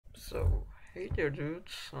Hey there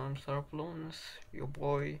dudes, I'm Sarpalonis, your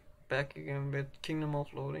boy, back again with Kingdom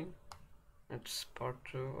of Loathing. It's part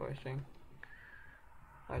 2, I think.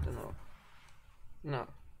 I don't know. No.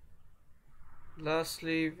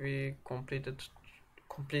 Lastly, we completed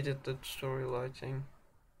the story lighting.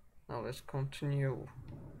 Now let's continue.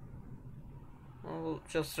 I'll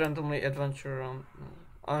just randomly adventure around.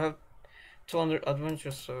 I have 200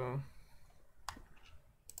 adventures, so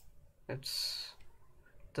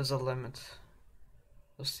there's a limit.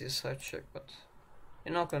 We'll see a side check, but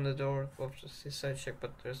you knock on the door of the seaside check,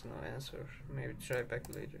 but there's no answer. Maybe try back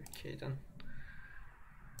later. Okay then.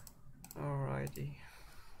 Alrighty.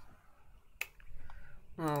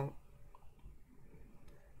 Now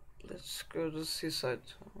let's go to the seaside.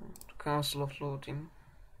 The Council of Loathing.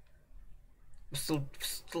 We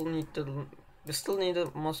still need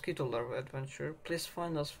a mosquito larva adventure. Please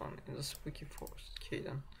find us fun in the spooky forest. Okay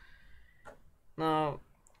then. Now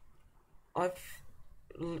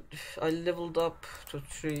I leveled up to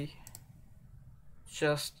 3.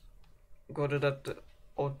 Just go to that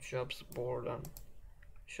odd jobs board and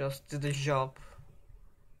just did the job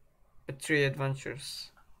with 3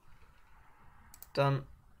 adventures. Then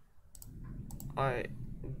I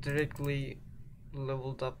directly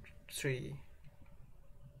leveled up 3.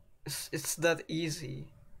 It's that easy.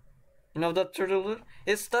 You know that turtle?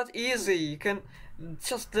 It's that easy. You can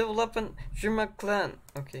just level up and join my clan.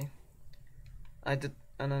 Okay. I did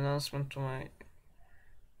an announcement to my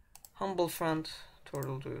humble friend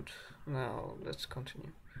Turtle Dude. Now let's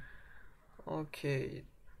continue. Okay.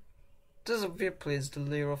 This is a weird place, the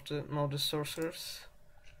lair of the sorcerers.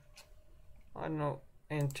 I don't know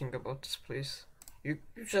anything about this place. You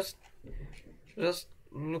just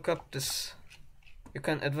look up this. You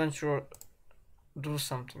can adventure or do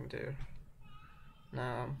something there.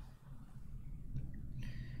 Now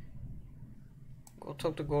go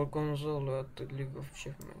talk to Gorgonzola at the League of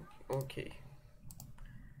Achievement. Okay.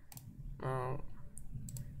 Now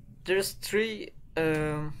there's 3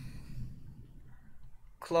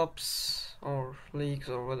 clubs or leagues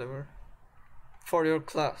or whatever for your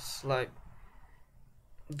class, like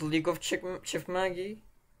the League of Chief Maggie.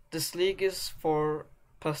 This league is for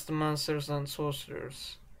Pestimancers and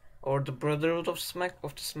Sorcerers, or the Brotherhood of the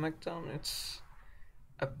Smackdown. It's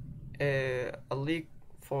a league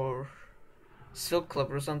for Silk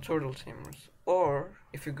Clubbers and Turtle Tamers. Or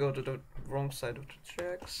if you go to the wrong side of the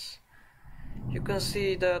tracks, you can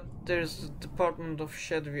see that there's a Department of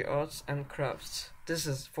Shadowy Arts and Crafts. This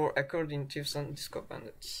is for accordion thieves and disco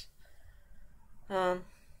bandits.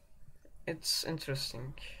 It's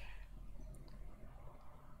interesting.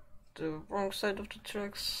 The wrong side of the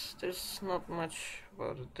tracks, there's not much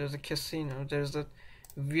about it. There's a casino, there's that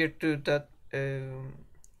weird dude that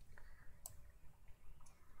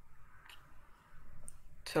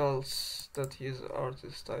tells that he's an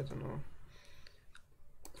artist, I don't know.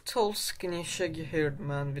 Tall, skinny, shaggy-haired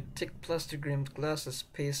man with thick plastic-rimmed glasses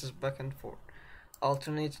paces back and forth,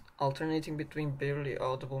 alternating between barely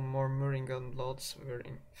audible murmuring and loud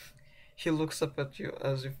swearing. He looks up at you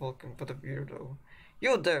as if welcome, but a weirdo.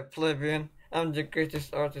 You there, plebeian! I'm the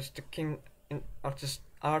greatest artist the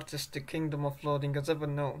Kingdom of Loathing has ever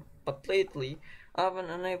known. But lately, I've been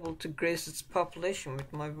unable to grace its population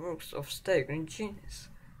with my works of staggering genius,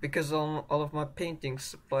 because all of my painting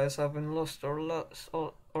supplies have been lost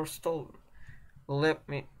or stolen. Will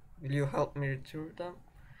you help me retrieve them?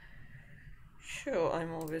 Sure,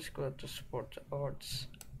 I'm always glad to support the arts.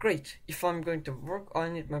 Great! If I'm going to work, I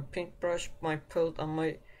need my paintbrush, my palette, and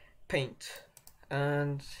my paint.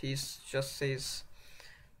 And he just says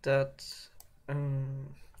that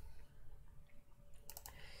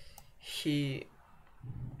he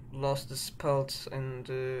lost his pelts in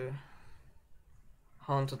the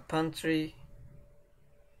haunted pantry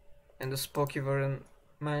in the Spooky Warren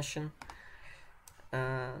mansion,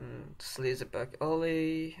 and Sleazy Back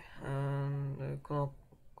Alley, and the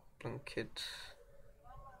Goblin Kid.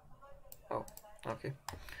 Oh, okay.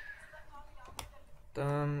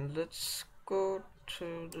 Then let's go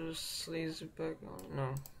to the Sleazy Back Alley.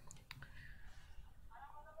 No.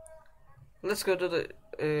 Let's go to the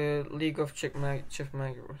League of Chief Maggie.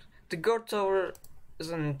 The guard tower is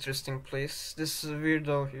an interesting place. This is a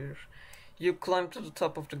weirdo here. You climb to the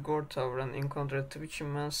top of the guard tower and encounter a twitchy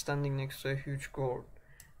man standing next to a huge gourd.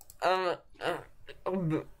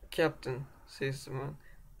 Captain, says the man.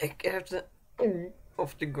 A captain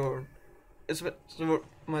of the guard. It's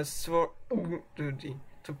my sworn duty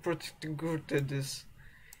to protect the gourd that is.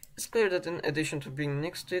 It's clear that in addition to being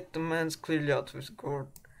next to it, the man's clearly out of his gourd.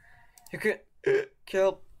 You can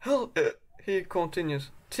help, he continues.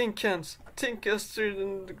 Think ants straight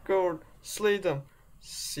in the gourd, slay them.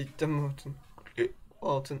 Seek the mountain.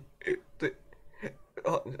 Mountain.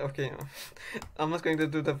 Okay, I'm not going to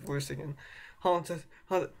do that voice again. Haunted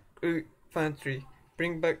pantry.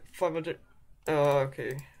 Bring back 500.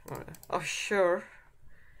 Okay. Alright. Oh, sure.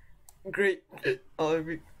 Great. I'll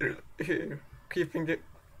be here, keeping the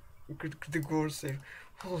gourds there.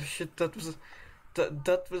 Holy shit, that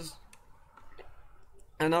was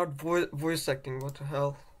an art voice acting. What the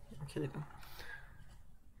hell? Okay, then.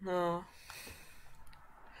 No.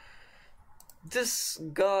 This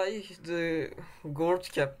guy, the gourd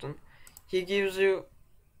captain, he gives you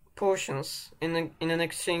potions in an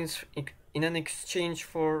exchange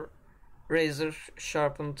for razor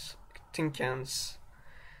sharpened tin cans,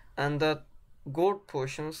 and that gourd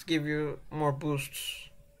potions give you more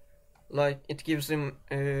boosts. Like it gives him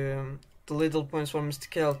the little points for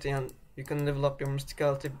mysticality, and you can level up your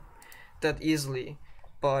mysticality that easily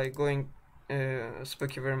by going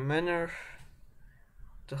Spooky Manor,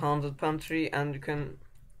 the Haunted Pantry, and you can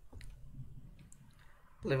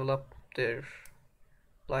level up there.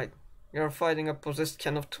 Like you're fighting a possessed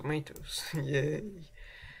can of tomatoes. Yay!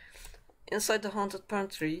 Inside the Haunted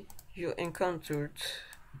Pantry, you encountered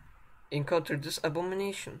this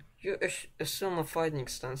abomination. You assume a fighting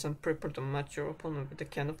stance and prepare to match your opponent with a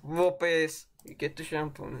can of whoopers. You get to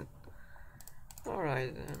shampoo on it.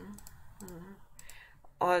 Alright then.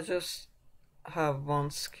 I just have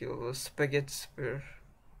one skill, a spaghetti spear.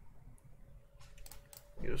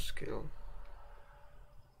 Your skill.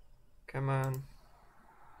 Come on.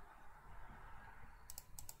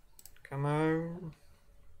 Come on.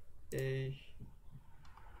 Hey.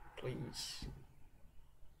 Please.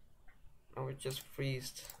 Oh, it just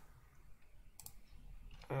freezed.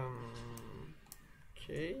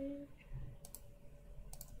 Okay.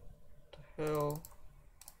 What the hell?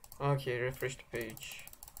 Okay, refresh the page.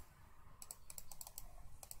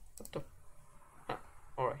 What the? Ah,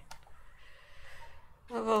 alright.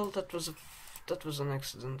 Well, that was an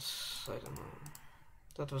accident. I don't know.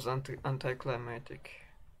 That was anticlimactic.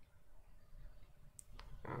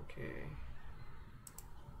 Okay.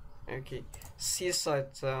 Okay.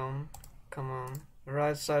 Seaside town. Come on.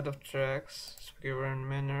 Right side of tracks. Skewer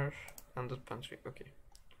Manor. Haunted Pantry. Okay.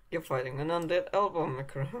 You're fighting an undead elbow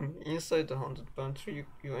macaron. Inside the Haunted Pantry,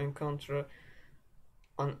 you encounter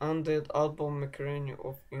an undead elbow macaron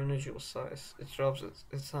of unusual size. It rubs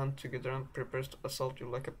its hand together and prepares to assault you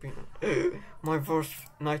like a peanut. My worst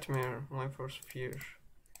nightmare. My worst fear.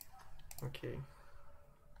 Okay.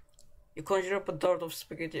 You conjure up a dart of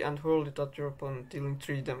spaghetti and hurl it at your opponent, dealing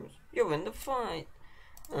 3 damage. You win the fight!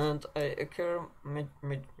 And I occur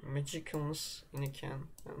magicalness in a can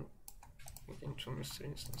and into mystery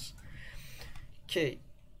instance. Okay.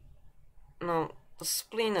 Now, the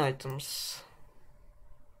spleen items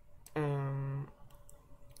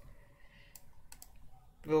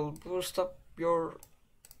will boost up your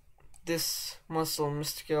this muscle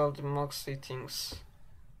mysticality moxie things.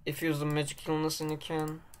 If you use the magic illness in a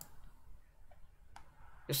can,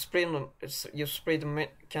 you spray the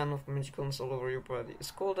can of magicalness all over your body.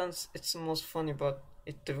 It's cold and it's the most funny, but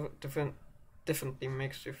it definitely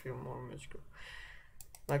makes you feel more magical.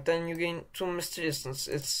 Like then you gain 2 mysteriousness.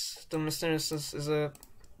 The mysteriousness is a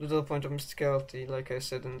little point of mysticality, like I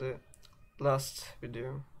said in the last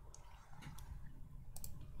video.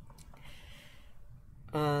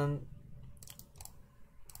 And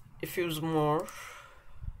if you use more,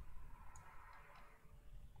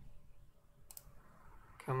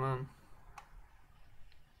 come on.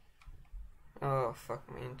 Oh fuck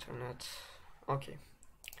my internet. Okay.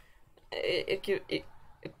 It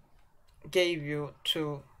gave you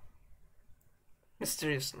 2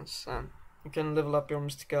 mysteriousness, and you can level up your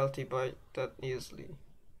mysticality by that easily.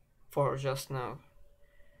 For just now.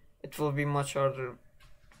 It will be much harder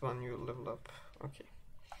when you level up. Okay.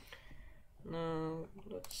 Now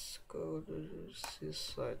let's go to this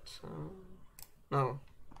side. No,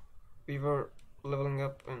 we were leveling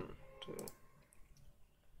up in the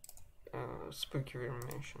Spooky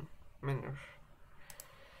Manor.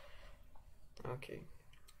 Okay.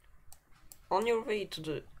 On your way to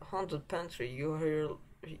the Haunted Pantry, you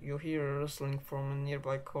hear a rustling from a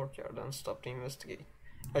nearby courtyard and stop to investigate.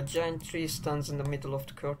 A giant tree stands in the middle of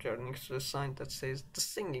the courtyard next to the sign that says "The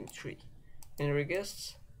Singing Tree." In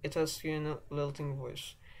requests, it asks you in a lilting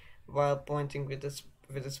voice, while pointing with its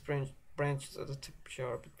branches at the tip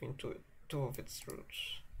jar between two of its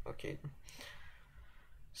roots. Okay.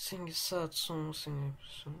 Sing a sad song, sing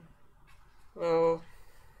a song. Well,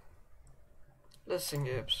 let's sing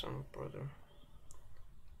a song, brother.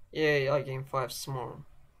 Yay, I gain 5 small.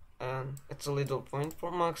 And it's a little point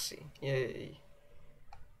for Moxie. Yay.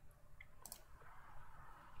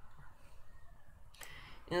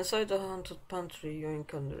 Inside the haunted pantry, you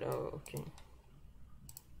encounter. Oh, okay.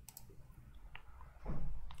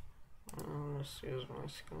 Let's use my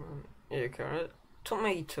skin. Yeah, carrot.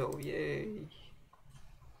 Tomato, yay!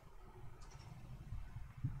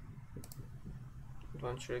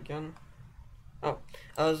 Adventure again. Oh,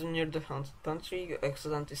 as near the haunted pantry, you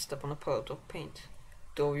accidentally step on a pallet of paint.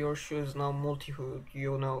 Though your shoe is now multi-hued,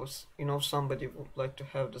 you know somebody would like to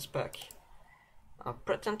have this back. A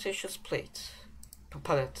pretentious palette.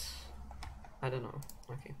 I don't know.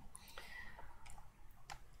 Okay.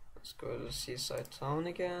 Let's go to the seaside town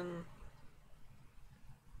again.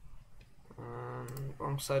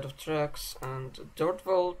 Wrong side of tracks and dirt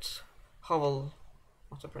vault. Hovel.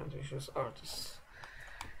 What a pretentious artist.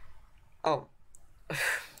 Oh.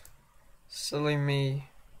 Silly me.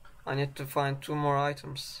 I need to find 2 more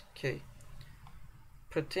items. Okay.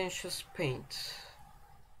 Pretentious paint.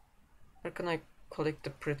 Where can I collect the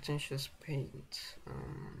pretentious paint?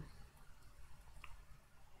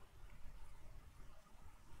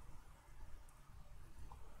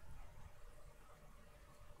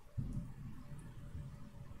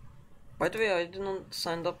 By the way, I didn't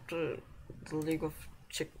sign up to the League of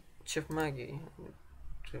Chef Maggie. I need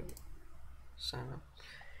to sign up.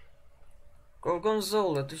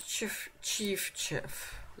 Gorgonzola, the chief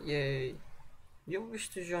chef. Yay. You wish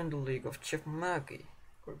to join the League of Chef Maggie?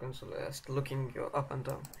 Gorgonzola asked, looking you up and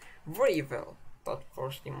down. Very well, but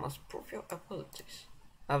first you must prove your abilities.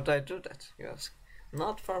 How do I do that, you ask?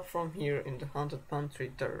 Not far from here in the haunted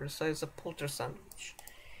pantry there resides a polter sandwich.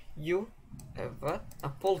 You what? A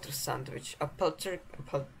polter sandwich, a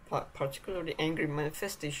particularly angry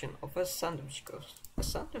manifestation of a sandwich ghost. A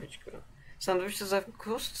sandwich ghost? Sandwiches have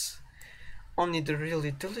ghosts? Only the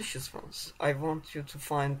really delicious ones. I want you to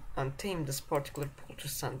find and tame this particular polter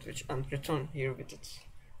sandwich and return here with it.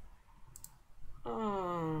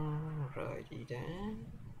 Alrighty then.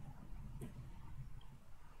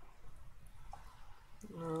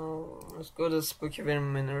 Now let's go to Spooky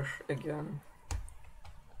Verminer again.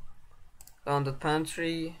 Down the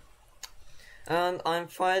pantry. And I'm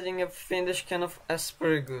fighting a fiendish can of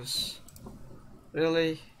asparagus.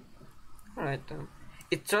 Really? Alright then.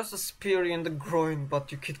 It thrusts a spear in the groin,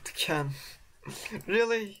 but you kick the can.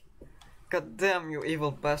 Really? God damn you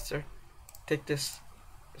evil bastard. Take this.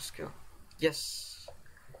 Let's go. Yes.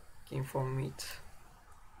 Game for meat.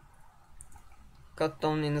 Cut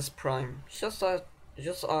down in his prime. Just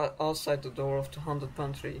outside the door of the haunted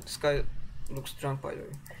pantry. This guy looks drunk, by the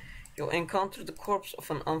way. You'll encounter the corpse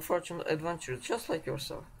of an unfortunate adventurer just like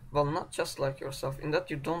yourself. Well, not just like yourself, in that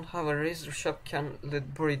you don't have a razor-sharp can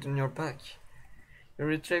lid buried in your back. You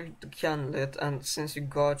retrieve the can lid, and since you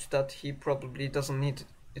gauged that he probably doesn't need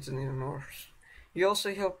it anymore, you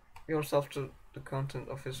also help yourself to the content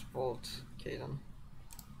of his vault. Okay then.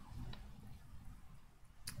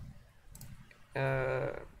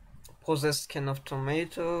 Possessed can of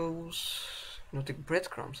tomatoes. Notic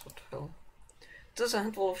breadcrumbs, what the hell? There's a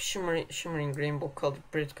handful of shimmering rainbow-colored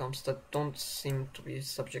breadcrumbs that don't seem to be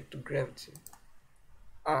subject to gravity.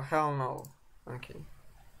 Ah, hell no. Okay.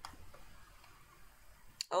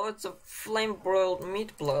 Oh, it's a flame-broiled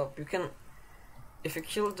meat blob. You can, if you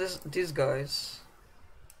kill these guys,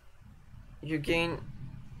 you gain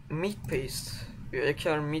meat paste. You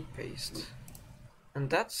acquire meat paste, and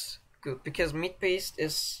that's good because meat paste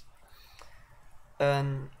is a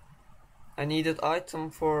needed item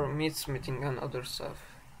for meat smithing and other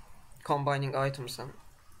stuff, combining items and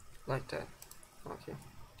like that. Okay.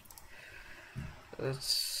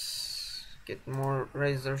 Let's get more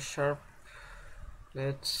razor sharp.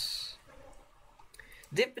 Let's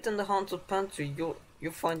deep within the haunted pantry.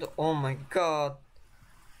 You find. Oh my god.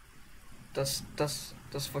 That's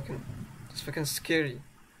fucking scary.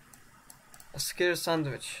 A scary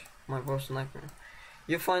sandwich. My worst nightmare.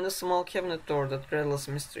 You find a small cabinet door that rattles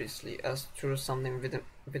mysteriously as through something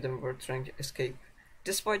within were trying to escape.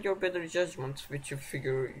 Despite your better judgment, which you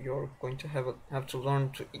figure you're going to have to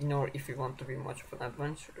learn to ignore if you want to be much of an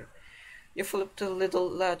adventurer, you flip the little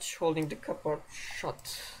latch holding the cupboard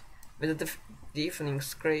shut. With a deafening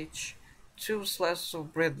screech, 2 slices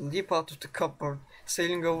of bread leap out of the cupboard,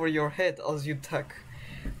 sailing over your head as you duck.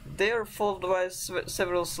 They are followed by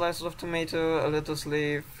several slices of tomato, a lettuce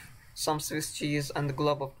leaf, some Swiss cheese, and a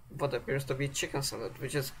glob of what appears to be chicken salad,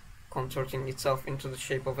 which is contorting itself into the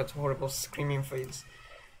shape of a horrible screaming face.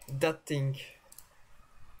 That thing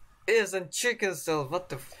isn't chicken salad. What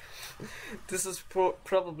the This is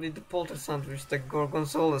probably the polter sandwich that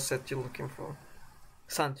Gorgonzola sent you looking for.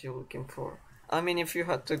 I mean, if you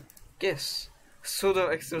had to guess. Pseudo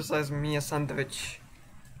exercise me a sandwich.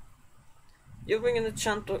 You begin a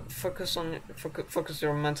chant to focus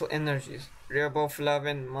your mental energies.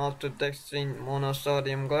 riboflavin, maltodextrin,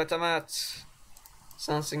 monosodium glutamate.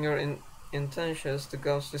 Sensing your intentions, the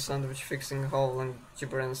ghostly sandwich fixing howling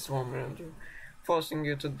gibbering swarm around you, forcing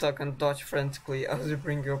you to duck and dodge frantically as you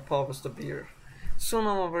bring your paws to bear. Soon,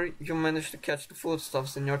 however, you manage to catch the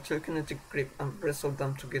foodstuffs in your telekinetic grip and bristle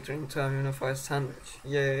them together into a unified sandwich.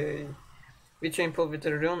 Yay! Which you impale with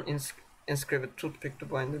a rune inscribed toothpick to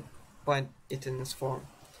bind it in its form.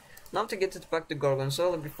 Now to get it back to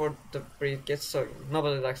Gorgonzola before the breed gets soggy.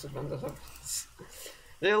 Nobody likes it when that happens.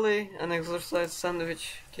 Really? An exercise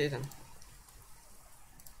sandwich? Okay then.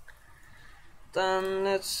 Then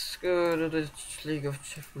let's go to the League of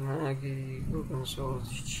Chef Maggie, Gorgonzola,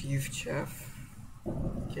 Chief Chef.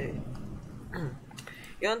 Okay.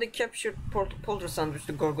 You only captured porter sandwich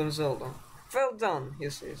to Gorgonzola. Well done, he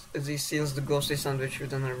says, as he seals the ghostly sandwich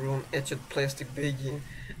within a room-etched plastic baggie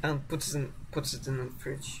and puts it in the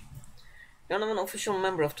fridge. You're now an official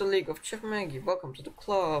member of the League of Chef Maggie. Welcome to the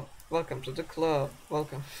club. Welcome to the club.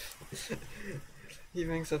 Welcome. He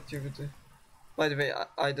winks at you with the... By the way,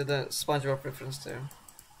 I did a SpongeBob reference there.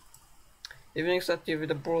 He winks at you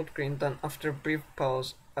with a broad grin, then after a brief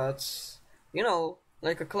pause adds, you know,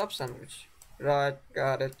 like a club sandwich. Right,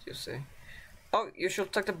 got it, you say. Oh, you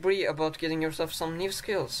should talk to Bree about getting yourself some new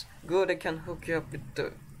skills. Good, I can hook you up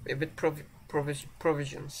with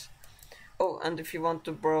provisions. Oh, and if you want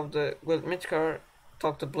to borrow the Wild car,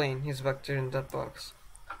 talk to Blaine. He's back there in that box.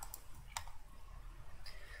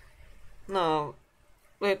 Now,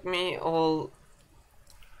 let me all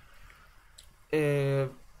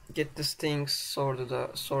get these things sorted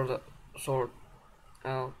out.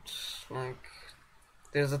 Like,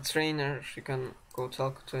 there's a trainer. You can go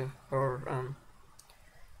talk to her and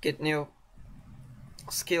get new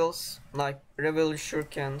skills like Rebel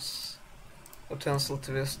Shurikens, Utensil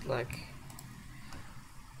Twist, like.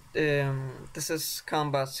 This is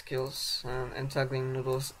combat skills, and entangling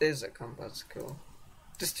noodles is a combat skill.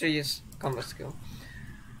 This tree is combat skill.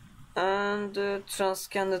 And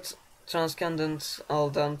transcendent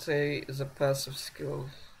al dente is a passive skill.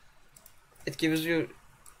 It gives you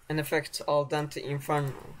an effect al dente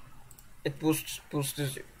inferno. It boosts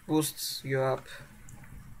you up.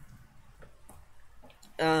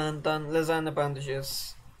 And then lasagna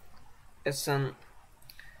bandages. It's an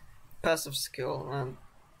passive skill and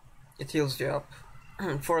it heals you up.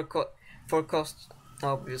 for cost,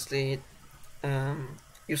 obviously,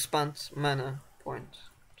 you spent mana point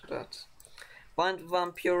to that. Bind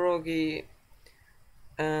Vampirogi.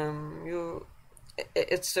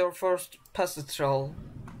 It's your first pastoral.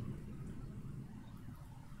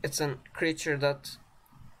 It's a creature that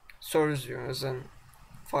serves you as an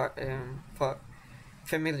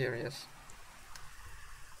familiar, yes.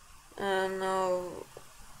 And now,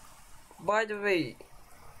 by the way,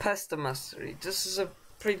 Pasta Mastery. This is a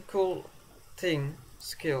pretty cool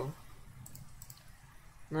skill.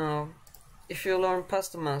 Now, if you learn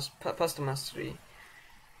Pasta Mastery,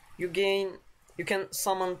 you can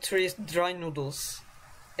summon 3 dry noodles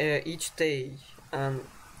each day, and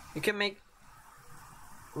you can make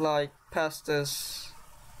like pastas.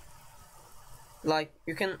 Like,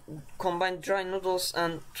 you can combine dry noodles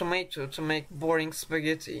and tomato to make boring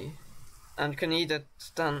spaghetti, and you can eat it.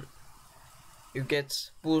 Then you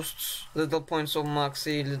get boosts, little points of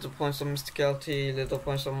moxie, little points of mysticality, little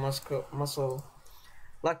points of muscle,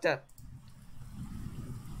 like that.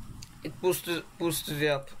 It boosts you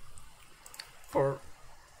up for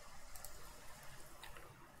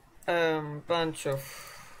bunch of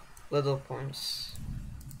little points.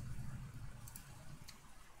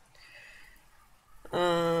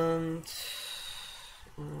 And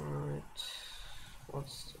alright,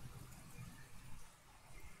 what's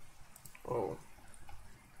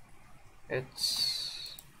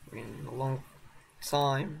it's been a long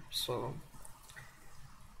time, so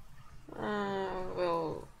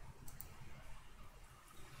well,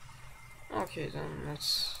 okay then,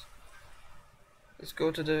 let's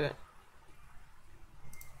go to the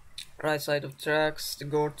right side of tracks, the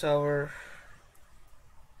Gore Tower.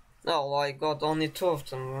 Oh, I got only 2 of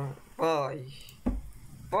them. Bye.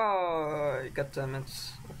 God damn it.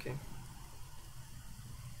 Okay.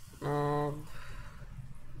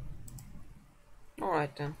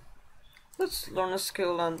 Alright then. Let's learn a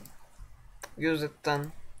skill and use it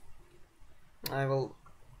then. I will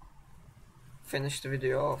finish the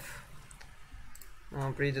video off.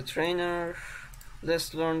 Now breed the trainer.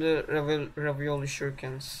 Let's learn the ravioli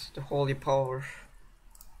shurikens, the holy power.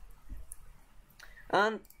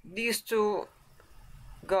 And these 2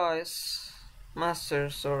 guys,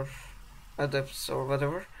 masters or adepts or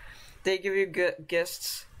whatever, they give you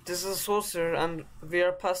guests. This is a sorcerer and we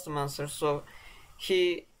are pasta master, so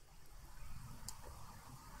he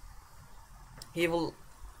he will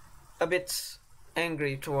a bit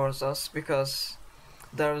angry towards us because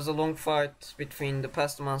there was a long fight between the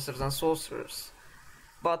Pestmasters and sorcerers.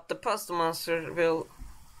 But the Pestmaster will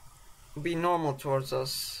be normal towards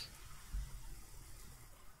us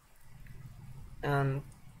and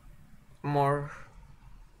more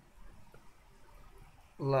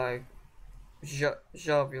like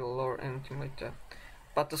jovial or anything like that.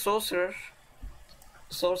 But the sorcerer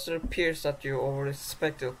peers at you over his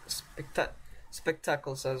spectacles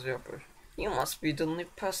as you approach. You must be the new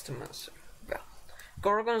Pestmaster. Well,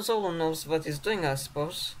 Gorgonzola knows what he's doing, I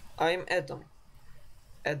suppose. I'm Adam.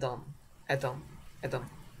 Adam. I don't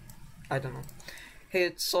know.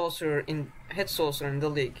 Head sorcerer in the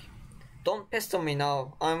league. Don't pester me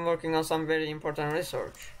now. I'm working on some very important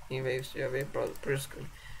research. He waves you away brusquely.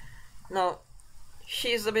 Now,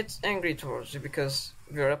 he's a bit angry towards you because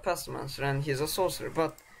you're a Pestmaster and he's a sorcerer.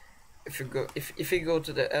 But if you go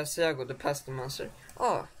to the Asiago, the Pestmaster,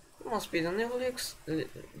 oh, you must be the new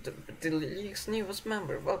league's newest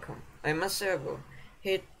member. Welcome. I'm Asiago,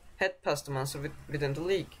 head Pestmaster within the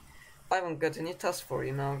league. I haven't got any tasks for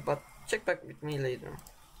you now, but check back with me later.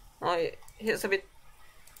 He's a bit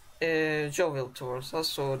jovial towards us,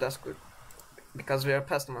 so that's good. Because we are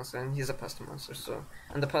Pestmaster and he's a Pestmaster, so...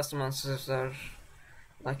 And the Pestmasters are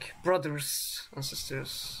like brothers and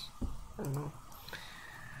sisters. I don't know.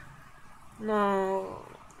 Now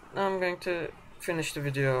I'm going to finish the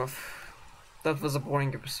video off. That was a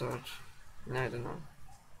boring episode. I don't know.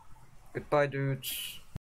 Goodbye, dudes.